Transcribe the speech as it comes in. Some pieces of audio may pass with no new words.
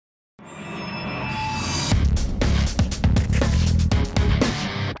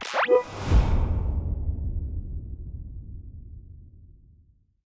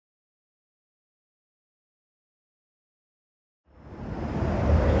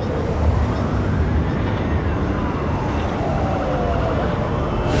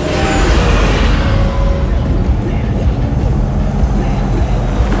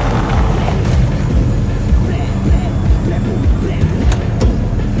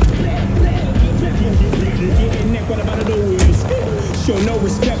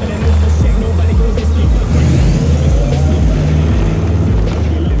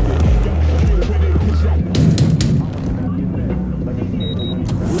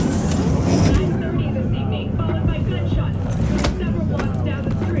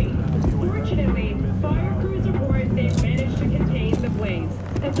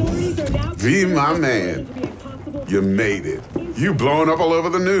my man. You made it. You blowing up all over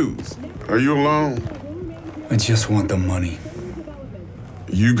the news. Are you alone? I just want the money.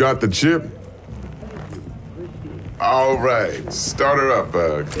 You got the chip? All right, start her up,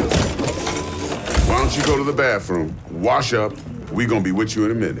 Bug. Why don't you go to the bathroom, wash up. We gonna be with you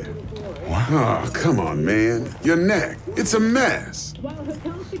in a minute. What? Oh, come on, man. Your neck, it's a mess. While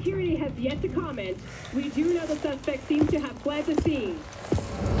hotel security has yet to comment, we do know the suspect seems to have fled the scene.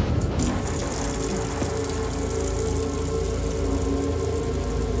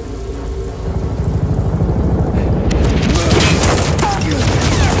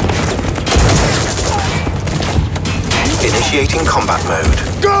 Initiating combat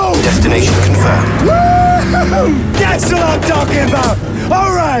mode. Go! Destination confirmed. Woo! That's what I'm talking about!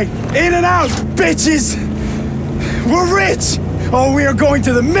 Alright, in and out, bitches! We're rich! Oh, we are going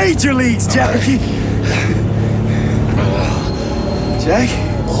to the major leagues, Jackie! Jack?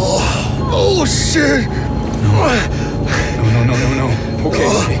 Oh, shit! No.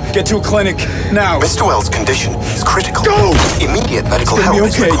 Okay, get to a clinic, now. Mr. Wells' condition is critical. Go! Immediate medical It's gonna help be okay,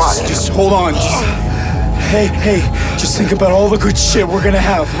 is required. just hold on. Hey, just think about all the good shit we're gonna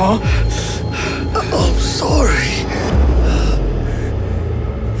have, huh? I'm sorry.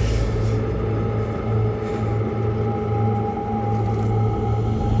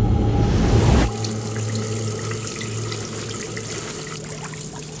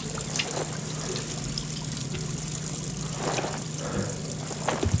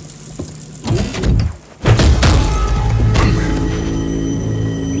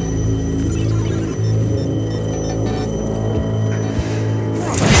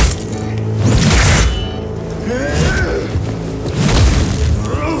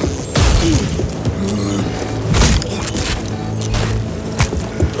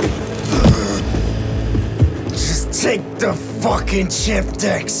 Take the fucking chip,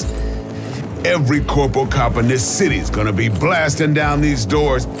 Dex. Every corporal cop in this city's gonna be blasting down these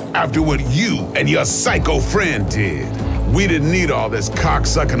doors after what you and your psycho friend did. We didn't need all this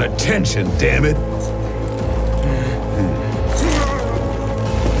cocksucking attention, damn it.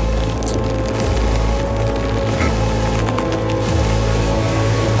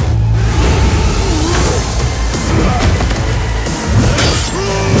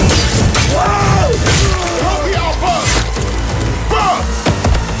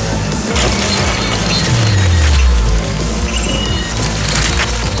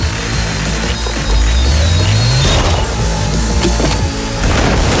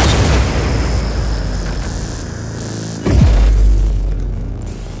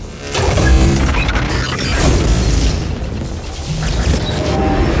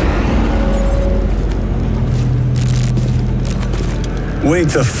 Wake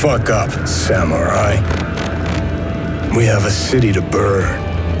the fuck up, samurai. We have a city to burn.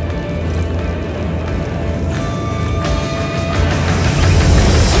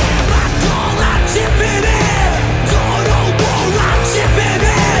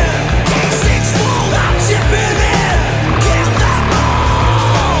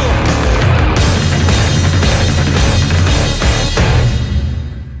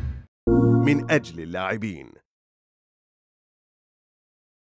 من أجل اللاعبين.